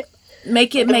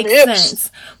 Make it make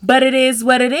sense. But it is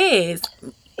what it is.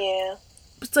 Yeah.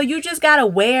 So you just gotta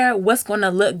wear what's gonna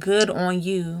look good on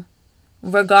you,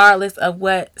 regardless of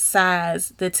what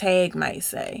size the tag might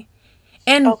say.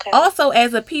 And also,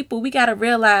 as a people, we gotta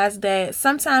realize that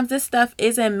sometimes this stuff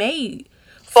isn't made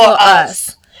for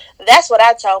us. That's what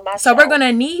I tell myself. So we're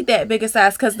gonna need that bigger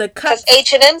size because the cuts.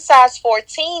 Because H&M size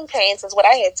 14 pants is what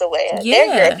I had to wear. Yeah.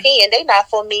 They're European. They're not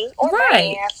for me or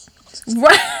my ass.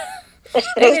 Right.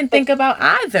 They didn't think about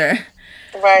either.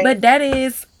 Right. But that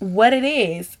is what it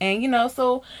is. And, you know,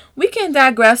 so we can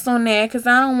digress on that because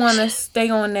I don't want to stay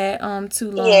on that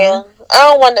too long. Yeah. I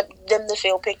don't want them to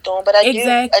feel picked on. But I did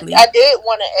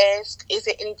want to ask, is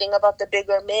there anything about the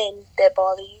bigger men that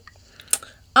bother you?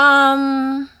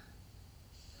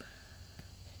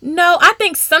 No, I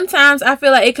think sometimes I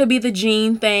feel like it could be the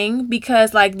gene thing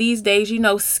because, like, these days, you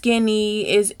know, skinny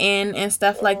is in and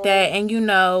stuff like that. And, you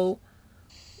know,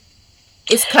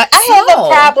 it's cut I have a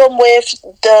problem with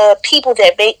the people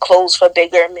that make clothes for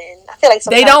bigger men. I feel like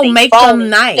they don't make them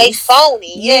nice. They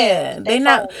phony. Yeah, they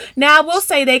not. Now I will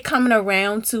say they coming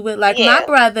around to it. Like my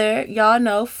brother, y'all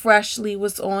know, Freshly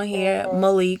was on here,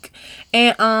 Malik,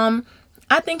 and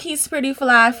I think he's pretty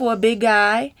fly for a big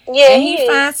guy. Yeah, and he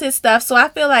finds his stuff. So I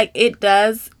feel like it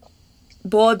does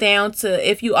boil down to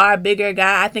if you are a bigger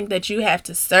guy, I think that you have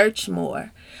to search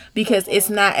more. Because it's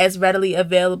not as readily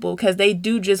available. Because they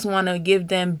do just want to give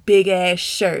them big ass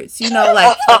shirts, you know,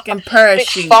 like fucking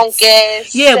parachutes. Funk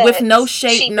ass with no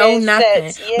shape, no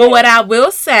nothing. Yeah. But what I will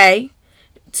say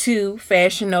to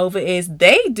Fashion Nova is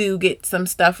they do get some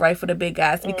stuff right for the big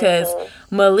guys because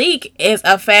Malik is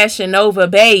a Fashion Nova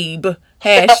babe.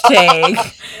 Hashtag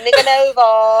Nigga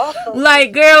Nova.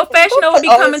 Like, girl, Fashion Nova be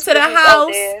coming to the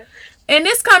house. And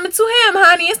it's coming to him,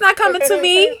 honey. It's not coming to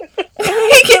me.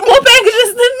 He get more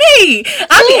packages than me.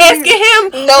 I be asking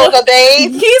him. Nova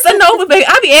babe. He's a Nova babe.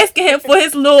 I be asking him for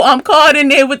his little card in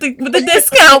there with the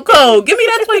discount code. Give me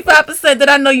that 25% that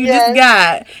I know you just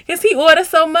got. Because he orders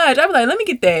so much. I be like, let me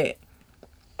get that.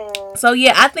 So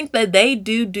yeah, I think that they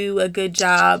do a good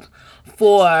job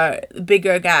for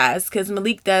bigger guys. Because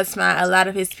Malik does find a lot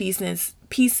of his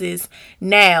pieces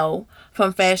now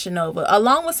from Fashion Nova,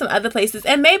 along with some other places.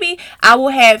 And maybe I will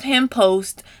have him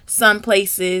post some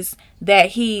places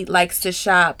that he likes to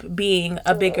shop, being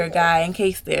a bigger guy, in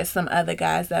case there's some other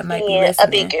guys that might be listening.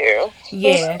 A big girl.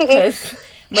 Yeah, because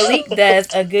Malik does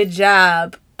a good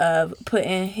job of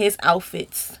putting his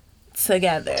outfits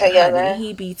together. Honey.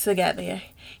 He be together.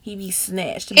 He be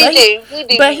snatched. But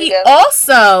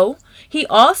he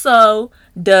also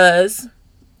does,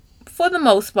 for the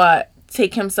most part,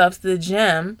 take himself to the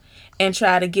gym and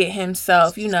try to get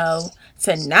himself, you know,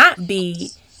 to not be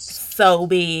so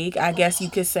big, I guess you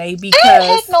could say, because I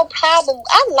have no problem.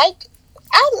 I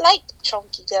like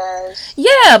chunky guys.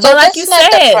 Yeah, but so like you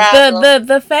said,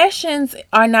 the fashions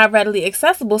are not readily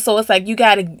accessible, so it's like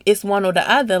it's one or the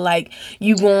other. Like,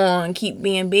 you going to keep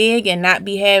being big and not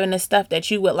be having the stuff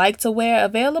that you would like to wear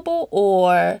available,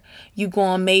 or you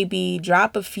going to maybe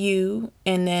drop a few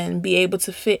and then be able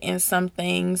to fit in some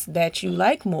things that you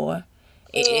like more.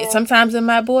 Sometimes it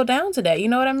might boil down to that. You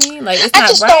know what I mean? Like, it's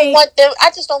not right.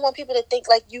 I just don't want people to think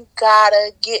like you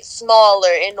gotta get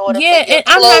smaller in order for your and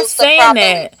I'm not saying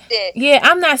that. Fit. Yeah,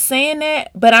 I'm not saying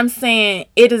that, but I'm saying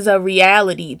it is a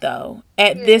reality though.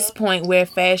 At this point where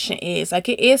fashion is, like,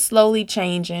 it is slowly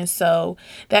changing, so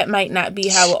that might not be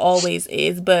how it always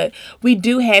is. But we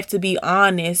do have to be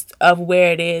honest of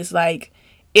where it is. Like,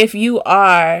 if you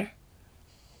are,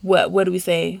 what do we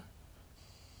say?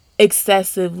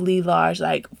 Excessively large,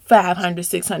 like 500,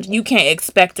 600. You can't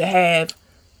expect to have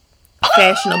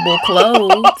fashionable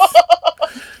clothes.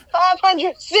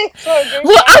 500, 600.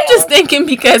 Well, I'm just thinking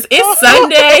because it's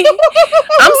Sunday.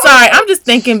 I'm sorry. I'm just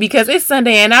thinking because it's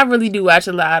Sunday and I really do watch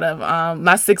a lot of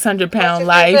my 600-pound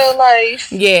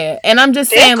life. Yeah. And I'm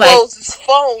just saying, like, is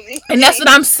phony. And that's what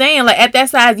I'm saying. Like, at that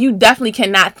size, you definitely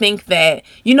cannot think that.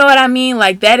 You know what I mean?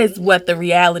 Like, that is what the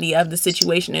reality of the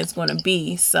situation is going to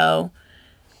be. So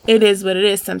it is what it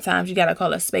is. Sometimes you got to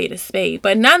call a spade.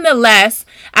 But nonetheless,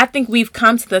 I think we've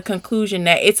come to the conclusion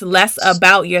that it's less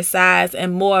about your size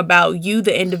and more about you,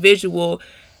 the individual,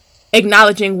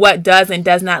 acknowledging what does and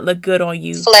does not look good on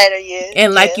you. Flatter you.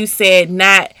 And like you said,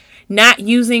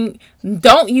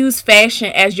 don't use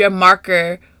fashion as your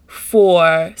marker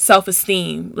for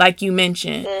self-esteem, like you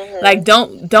mentioned. Mm-hmm. Like,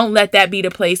 don't let that be the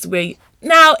place where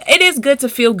now, it is good to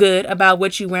feel good about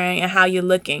what you're wearing and how you're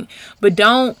looking, but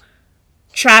don't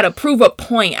try to prove a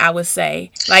point, I would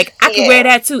say. Like, I could wear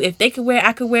that too. If they could wear it,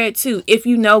 I could wear it too. If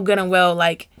you know good and well,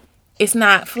 like, it's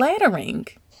not flattering.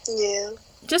 Yeah.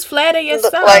 Just flatter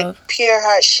yourself. Look like pure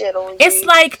hot shit on you. It's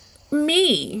like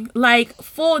me. Like,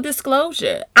 full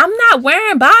disclosure, I'm not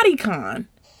wearing bodycon.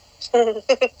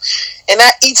 And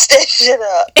I eats that shit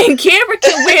up. And Kara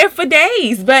can wear it for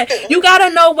days, but you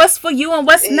gotta know what's for you and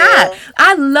what's not.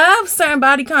 I love certain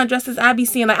bodycon dresses I be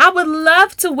seeing. Like, I would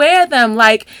love to wear them.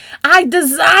 Like, I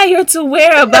desire to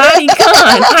wear a bodycon.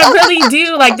 I really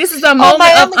do. Like, this is a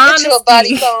moment of honesty. Get you a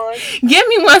bodycon. Give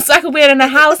me one so I can wear it in the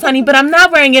house, honey. But I'm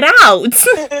not wearing it out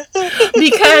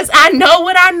because I know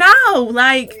what I know.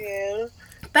 Like. Yeah.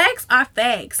 Facts are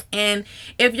facts, and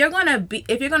if you're gonna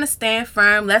stand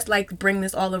firm, let's like bring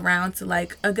this all around to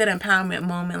like a good empowerment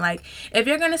moment. Like, if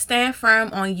you're gonna stand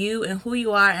firm on you and who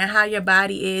you are and how your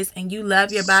body is, and you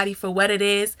love your body for what it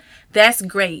is, that's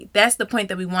great. That's the point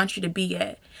that we want you to be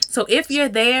at. So if you're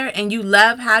there and you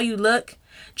love how you look,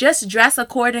 just dress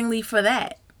accordingly for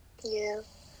that. Yeah.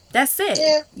 That's it.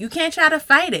 Yeah. You can't try to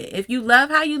fight it. If you love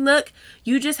how you look,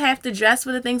 you just have to dress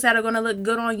for the things that are going to look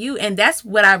good on you. And that's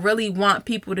what I really want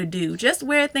people to do. Just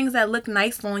wear things that look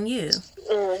nice on you.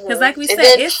 Because like we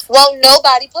said, won't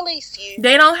nobody police you.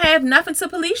 They don't have nothing to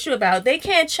police you about. They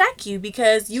can't check you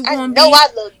because you gonna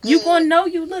you gonna know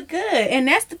you look good. And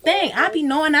that's the thing. I be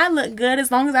knowing I look good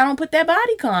as long as I don't put that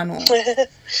bodycon on.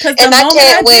 Because the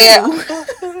moment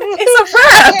it's a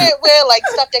wrap. I can't wear like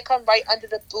stuff that come right under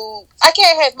the boob. I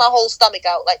can't have my whole stomach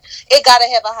out. Like, it gotta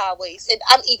have a high waist. And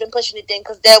I'm even pushing it in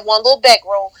because that one little back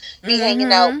roll be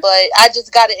hanging out. But I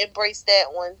just gotta embrace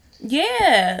that one.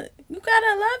 Yeah, you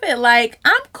gotta love it. Like,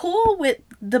 I'm cool with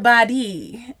the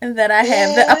body that I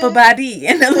have, the upper body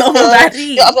and the lower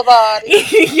body. The upper body.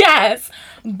 Yes,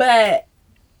 but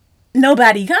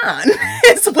nobody gone.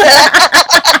 It's what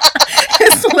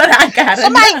I gotta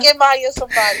Somebody know. Give Maya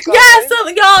somebody. Yeah, so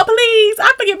y'all, please.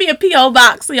 I think it'd be a P.O.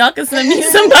 box so y'all can send me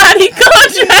somebody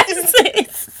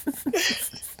dresses.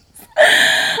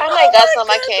 I might got some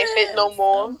I can't fit no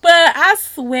more. But I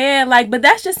swear, but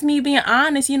that's just me being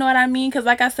honest, you know what I mean? Because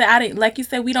like I said, like you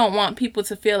said, we don't want people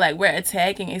to feel like we're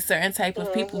attacking a certain type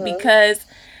of people because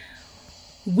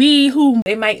we who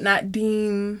they might not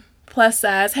deem plus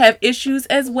size have issues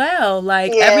as well.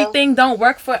 Like, everything don't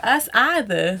work for us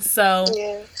either. So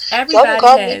everybody y'all can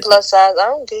call me plus size. I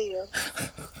don't care.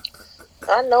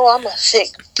 I know I'm a thick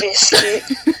biscuit.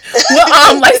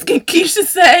 Well, like Keisha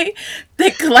say,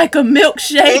 thick like a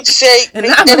milkshake. And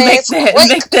I'm gonna make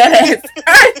that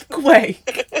ass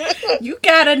earthquake. You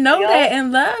gotta know that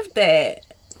and love that.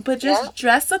 But just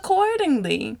dress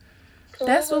accordingly.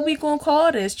 That's what we gonna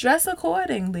call this. Dress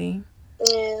accordingly.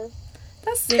 Yeah.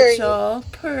 That's it, y'all.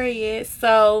 Period.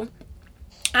 So,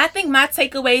 I think my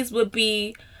takeaways would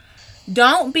be,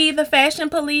 don't be the fashion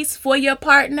police for your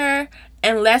partner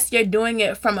unless you're doing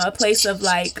it from a place of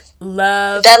like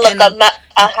love. That look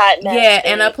a hot mess. Yeah,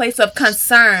 and a place of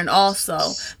concern also.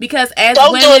 Because as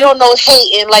don't women, do it on no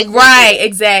hating like right,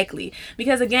 exactly.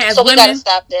 Because again, as we gotta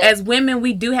stop that. As women,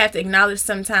 we do have to acknowledge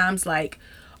sometimes like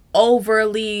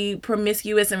overly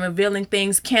promiscuous and revealing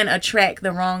things can attract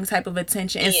the wrong type of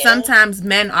attention. And sometimes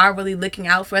men are really looking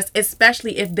out for us,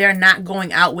 especially if they're not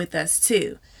going out with us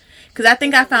too. Because I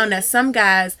think I found that some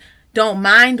guys don't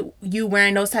mind you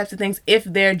wearing those types of things if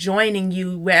they're joining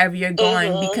you wherever you're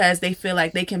going because they feel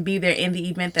like they can be there in the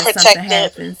event that something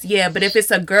happens. Yeah, but if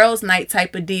it's a girls' night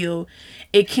type of deal,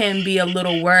 it can be a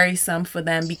little worrisome for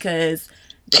them because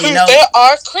they know there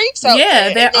are creeps out there.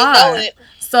 Yeah, there are.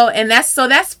 So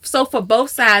for both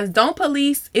sides, don't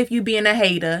police if you being a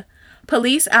hater.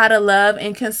 Police out of love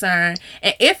and concern.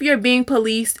 And if you're being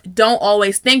policed, don't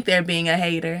always think they're being a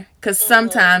hater. Because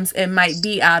sometimes it might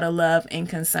be out of love and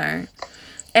concern.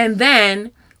 And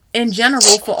then, in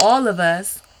general, for all of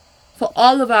us, for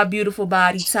all of our beautiful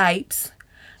body types,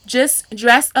 just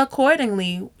dress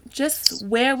accordingly. Just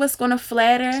wear what's going to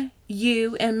flatter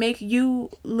you and make you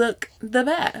look the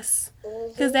best.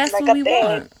 Because that's like what we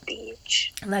want.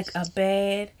 Bitch. Like a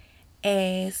bad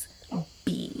ass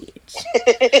bitch.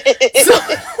 So,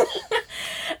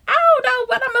 I don't know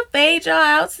what I'm gonna fade y'all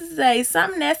out to say.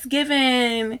 Something that's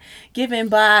giving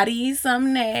bodies,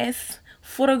 something that's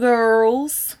for the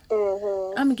girls.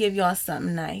 I'm gonna give y'all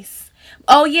something nice.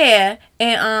 Oh yeah,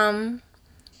 and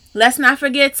let's not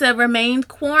forget to remain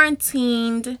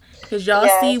quarantined because y'all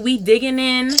see we digging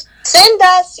in. Send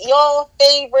us your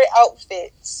favorite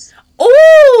outfits.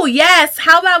 Oh, yes.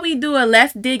 How about we do a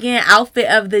Let's Dig In outfit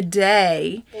of the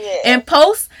day? Yeah. And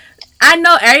post. I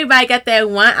know everybody got that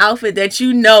one outfit that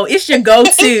you know it's your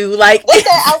go-to. Like, what's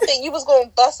that outfit you was going to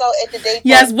bust out at the day?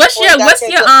 Yes. What's your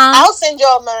I'll send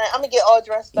y'all mine. I'm gonna get all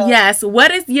dressed up. Yes.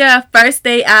 What is your first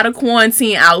day out of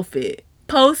quarantine outfit?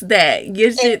 Post that.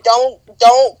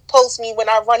 Don't post me when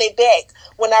I run it back.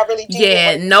 When I really do.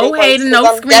 Yeah. No hating.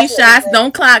 No screenshots.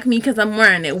 Don't clock me because I'm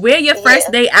wearing it. Wear your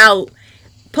first day out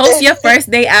Post your first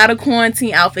day out of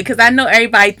quarantine outfit, because I know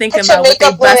everybody thinking Put your about what they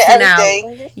makeup on and busting out.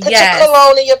 everything. Put your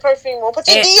cologne and your perfume on. Put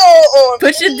your Dior on.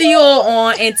 Put your Dior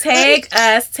on and tag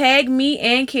us. Tag me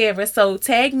and Kara. So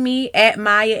tag me at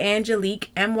Maya Angelique,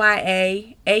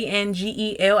 MyaAngelic.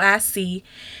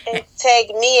 And tag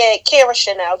me at Kara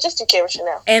Chanel. Just do Kara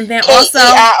Chanel. And then also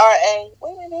Keira.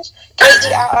 Wait a minute.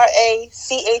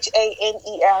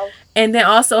 KeiraChanel. And then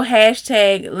also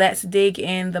hashtag Let's Dig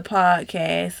In the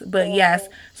podcast. But yes,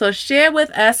 so share with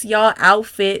us y'all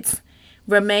outfits.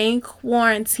 Remain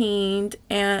quarantined,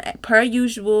 and per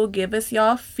usual, give us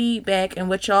y'all feedback and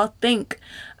what y'all think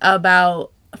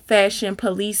about fashion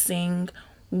policing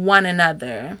one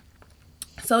another.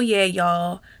 So yeah,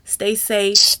 y'all, stay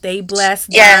safe, stay blessed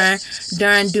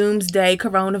during doomsday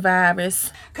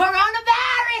coronavirus.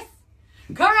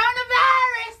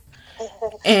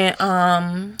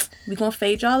 And we gonna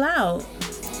fade y'all out.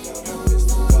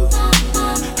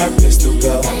 Her pistol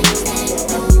go.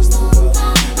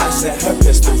 I said her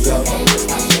pistol go.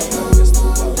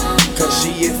 Cause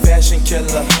she a fashion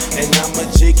killer and I'm a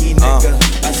jiggy nigga.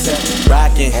 I said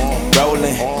rockin',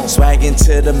 rollin', swaggin'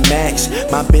 to the max.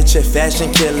 My bitch a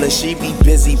fashion killer, she be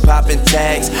busy poppin'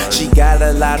 tags. She got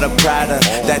a lot of Prada,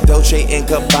 that Dolce &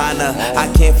 Gabbana. I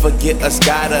can't forget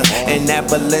Escada and that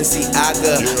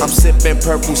Balenciaga. I'm sippin'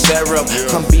 purple syrup,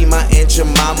 come be my Aunt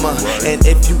Jemima. And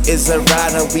if you is a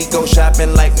rider, we go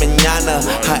shopping like manana.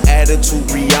 Her attitude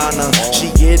Rihanna,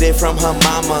 she get it from her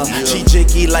mama. She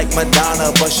jiggy like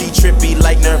Madonna, but she trippy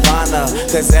like Nirvana.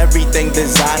 Cause everything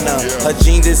designer. Her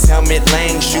jeans is Helmut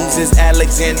Lang, shoes is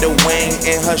Alexander Wang,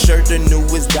 and her shirt the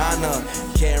newest Donna.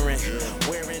 Karen,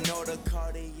 wearing